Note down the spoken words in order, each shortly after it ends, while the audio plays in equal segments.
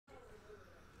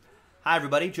Hi,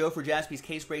 everybody. Joe for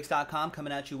JaspysCaseBreaks.com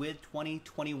coming at you with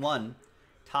 2021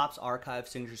 Topps Archive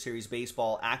Signature Series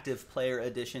Baseball Active Player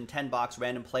Edition 10-box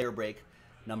random player break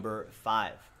number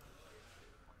 5.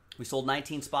 We sold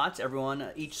 19 spots.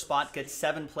 Each spot gets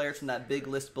 7 players from that big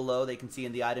list below. They can see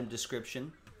in the item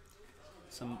description.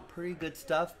 Some pretty good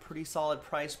stuff. Pretty solid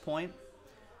price point.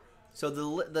 So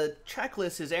the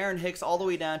checklist is Aaron Hicks all the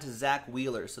way down to Zach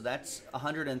Wheeler. So that's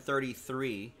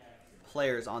 133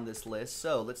 players on this list.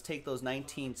 So let's take those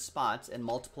 19 spots and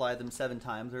multiply them 7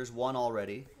 times. There's 1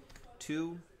 already.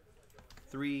 2,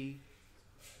 3,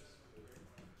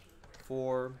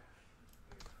 4,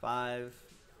 5,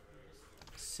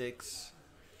 6,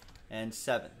 and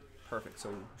 7. Perfect.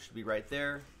 So it should be right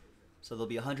there. So there'll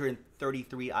be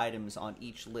 133 items on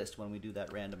each list when we do that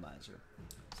randomizer.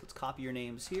 So let's copy your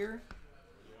names here.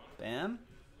 Bam.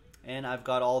 And I've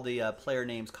got all the player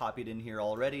names copied in here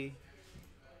already.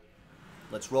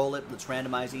 Let's roll it. Let's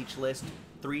randomize each list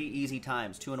 3 easy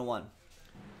times. 2 and a 1.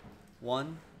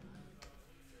 1,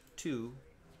 2,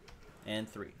 and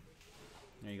 3.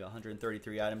 There you go.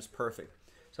 133 items. Perfect.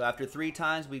 So after 3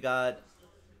 times, we got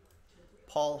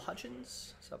Paul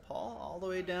Hutchins. What's up, Paul? All the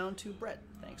way down to Brett.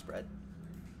 Thanks, Brett.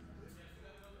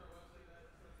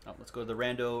 Oh, let's go to the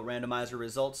randomizer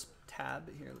results tab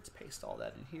here. Let's paste all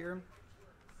that in here.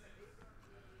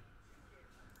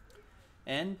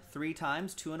 And 3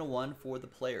 times, 2 and a 1 for the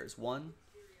players. 1,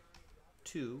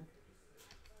 2,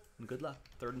 and good luck.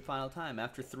 3rd and final time.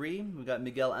 After 3, we got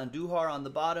Miguel Andujar on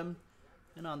the bottom,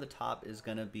 and on the top is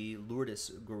going to be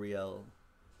Lourdes Gurriel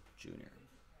Jr.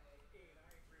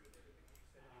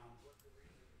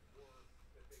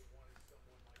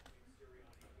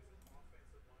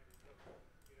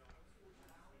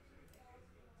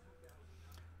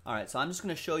 All right, so I'm just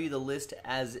going to show you the list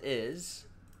as is.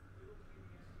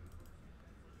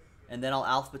 And then I'll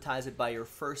alphabetize it by your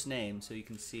first name so you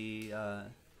can see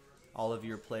all of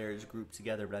your players grouped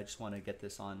together. But I just want to get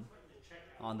this on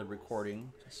the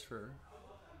recording just for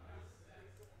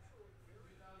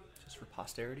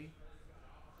posterity,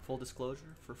 full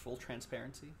disclosure, for full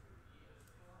transparency.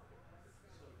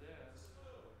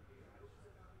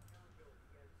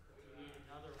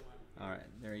 All right,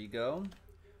 there you go.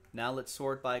 Now let's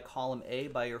sort by column A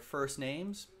by your first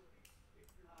names.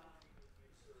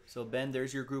 So Ben,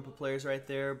 there's your group of players right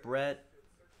there. Brett,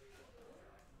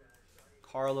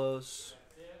 Carlos,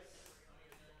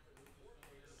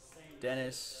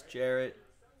 Dennis, Jarrett,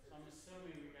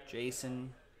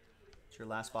 Jason. It's your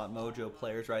last spot mojo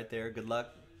players right there. Good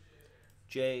luck.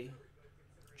 Jay,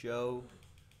 Joe,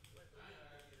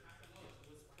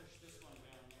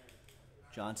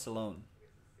 John Salone.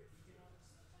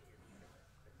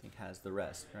 I think has the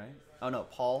rest, right? Oh no,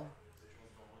 Paul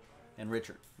and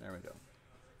Richard. There we go.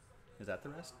 Is that the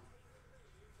rest?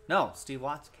 No, Steve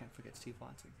Watson. Can't forget Steve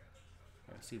Watson.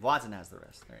 Okay, Steve Watson has the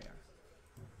rest. There you are.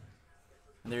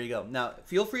 And there you go. Now,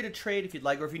 feel free to trade if you'd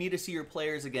like, or if you need to see your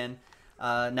players again,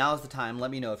 now's the time.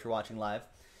 Let me know if you're watching live.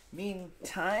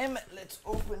 Meantime, let's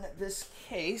open this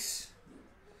case,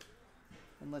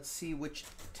 and let's see which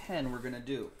 10 we're going to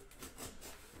do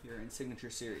here in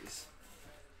Signature Series.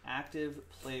 Active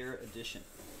Player Edition.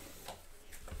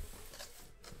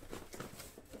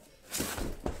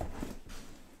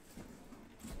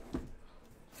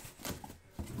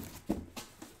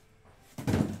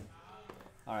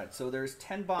 Alright, so there's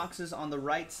 10 boxes on the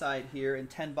right side here and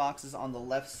 10 boxes on the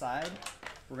left side.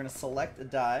 We're going to select a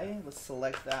die. Let's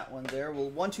select that one there. Well,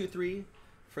 1, 2, 3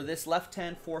 for this left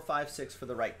 10, 4, 5, 6 for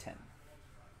the right 10.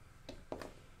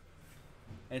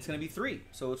 And it's going to be 3.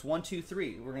 So it's 1, 2,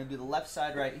 3. We're going to do the left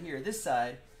side right here. This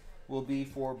side will be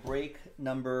for break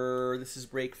number, this is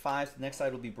break 5. So the next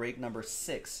side will be break number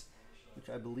 6, which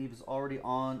I believe is already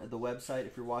on the website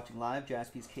if you're watching live,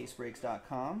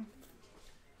 JaspysCaseBreaks.com.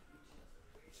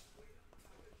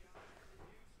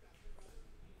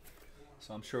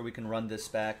 So I'm sure we can run this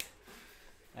back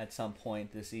at some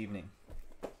point this evening.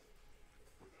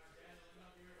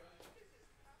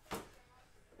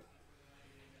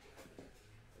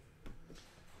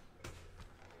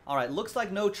 All right, looks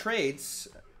like no trades.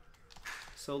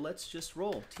 So let's just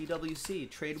roll.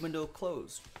 TWC, trade window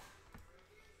closed.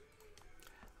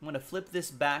 I'm going to flip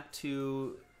this back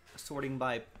to sorting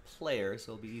by player,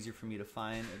 so it'll be easier for me to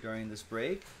find during this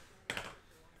break.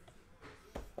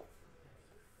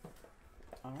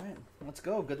 All right, let's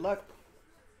go. Good luck.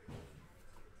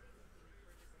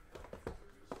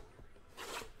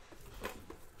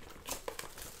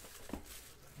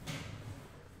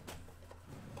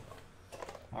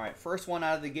 All right, first one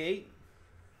out of the gate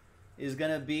is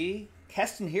going to be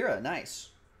Keston Hira. Nice.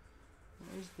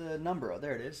 Where's the number? Oh,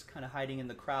 there it is. Kind of hiding in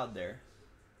the crowd there.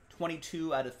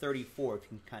 22 out of 34, if you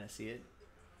can kind of see it.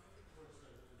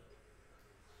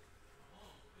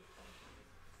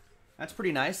 That's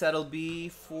pretty nice. That'll be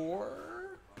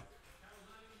for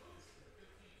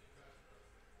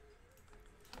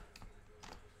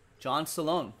John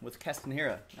Stallone with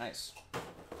Castanera. Nice.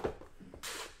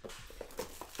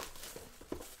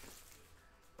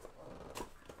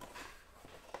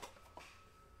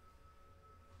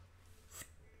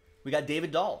 We got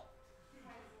David Dahl.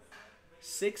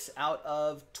 6 out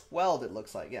of 12, it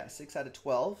looks like. Yeah, 6 out of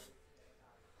 12.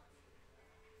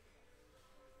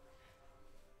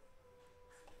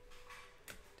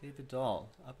 David Dahl,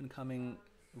 up-and-coming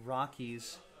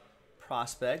Rockies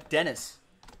prospect. Dennis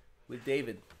with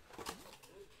David.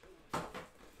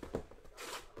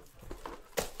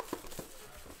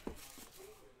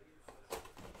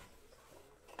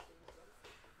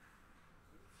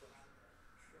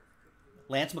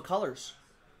 Lance McCullers,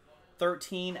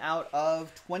 13 out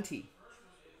of 20.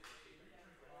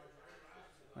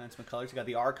 Lance McCullers, you got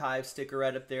the archive sticker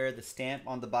right up there, the stamp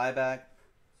on the buyback.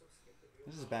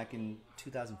 This is back in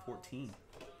 2014.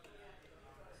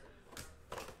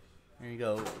 There you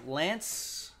go.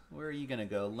 Lance, where are you going to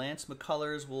go? Lance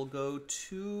McCullers will go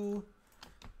to...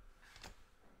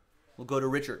 We'll go to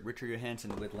Richard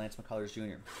Johansson with Lance McCullers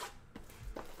Jr.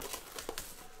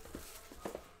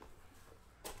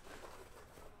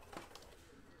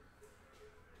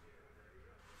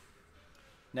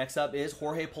 Next up is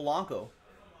Jorge Polanco,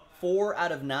 4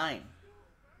 out of 9. Kind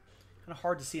of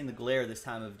hard to see in the glare this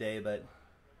time of day, but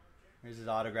there's his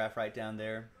autograph right down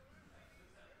there.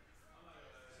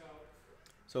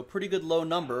 So pretty good low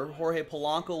number. Jorge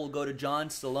Polanco will go to John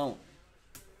Stallone.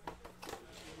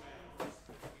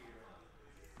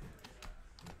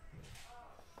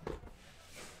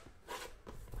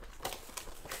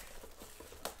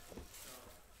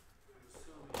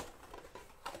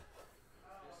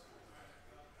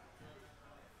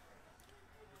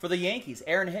 For the Yankees,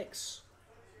 Aaron Hicks,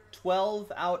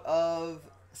 12 out of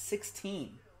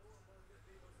 16.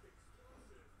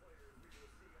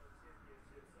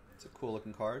 It's a cool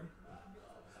looking card.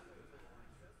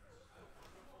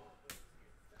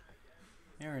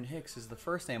 Aaron Hicks is the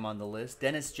first name on the list.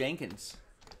 Dennis Jenkins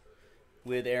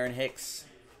with Aaron Hicks.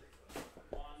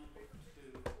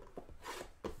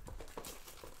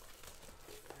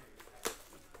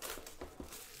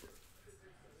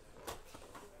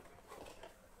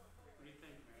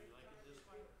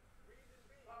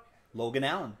 Logan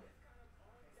Allen.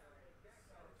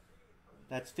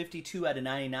 That's 52 out of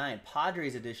 99.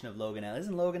 Padres edition of Logan Allen.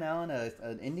 Isn't Logan Allen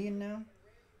an Indian now?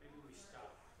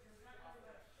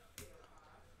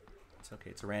 It's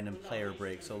okay. It's a random player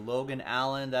break. So Logan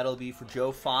Allen, that'll be for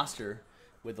Joe Foster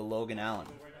with the Logan Allen.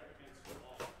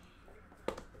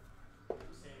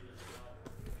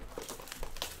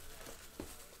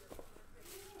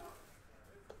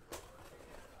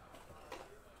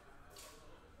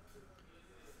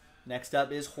 Next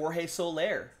up is Jorge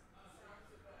Soler.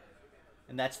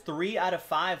 And that's 3 out of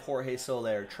 5 Jorge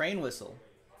Soler. Train whistle.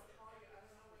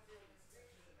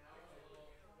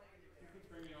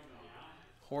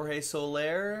 Jorge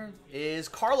Soler is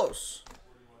Carlos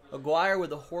Aguirre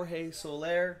with the Jorge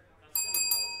Soler.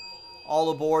 All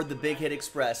aboard the Big Hit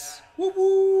Express. Woo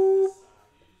woo!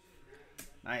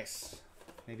 Nice.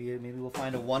 Maybe we'll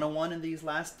find a 101 in these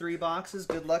last 3 boxes.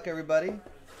 Good luck, everybody.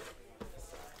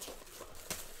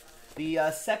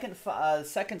 The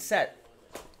second set,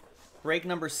 break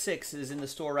number 6, is in the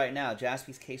store right now.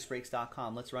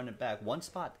 JaspysCaseBreaks.com. Let's run it back. One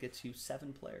spot gets you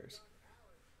 7 players.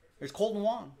 There's Colton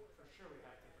Wong.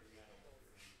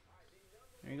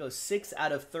 There you go. 6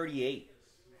 out of 38.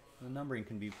 The numbering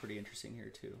can be pretty interesting here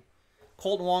too.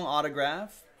 Colton Wong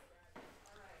autograph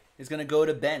is going to go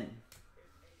to Ben.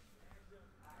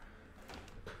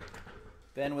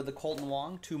 Ben with the Colton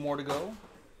Wong. 2 more to go.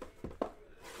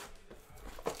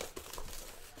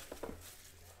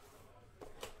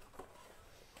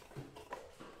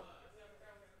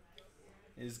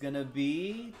 Is going to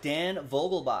be Dan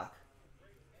Vogelbach,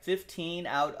 15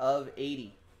 out of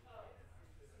 80.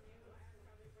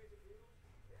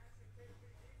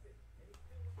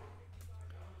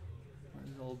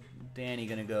 Where's old Danny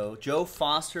going to go? Joe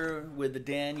Foster with the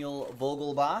Daniel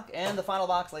Vogelbach. And the final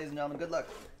box, ladies and gentlemen. Good luck.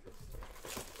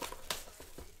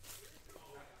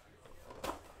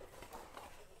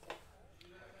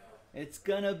 It's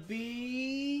going to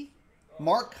be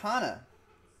Mark Hanna.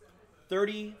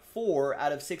 34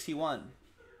 out of 61.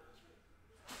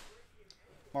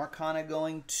 Mark Hanna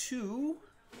going to...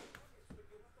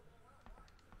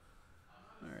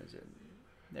 Where is it?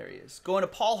 There he is. Going to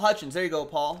Paul Hutchins. There you go,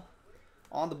 Paul.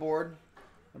 On the board.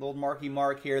 With old Marky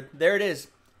Mark here. There it is.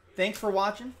 Thanks for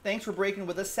watching. Thanks for breaking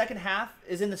with us. Second half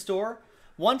is in the store.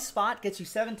 One spot gets you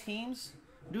 7 teams.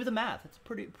 Do the math. It's a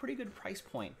pretty good price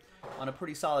point on a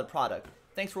pretty solid product.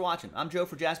 Thanks for watching. I'm Joe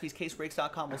for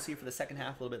JaspysCaseBreaks.com. We'll see you for the second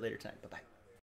half a little bit later tonight. Bye-bye.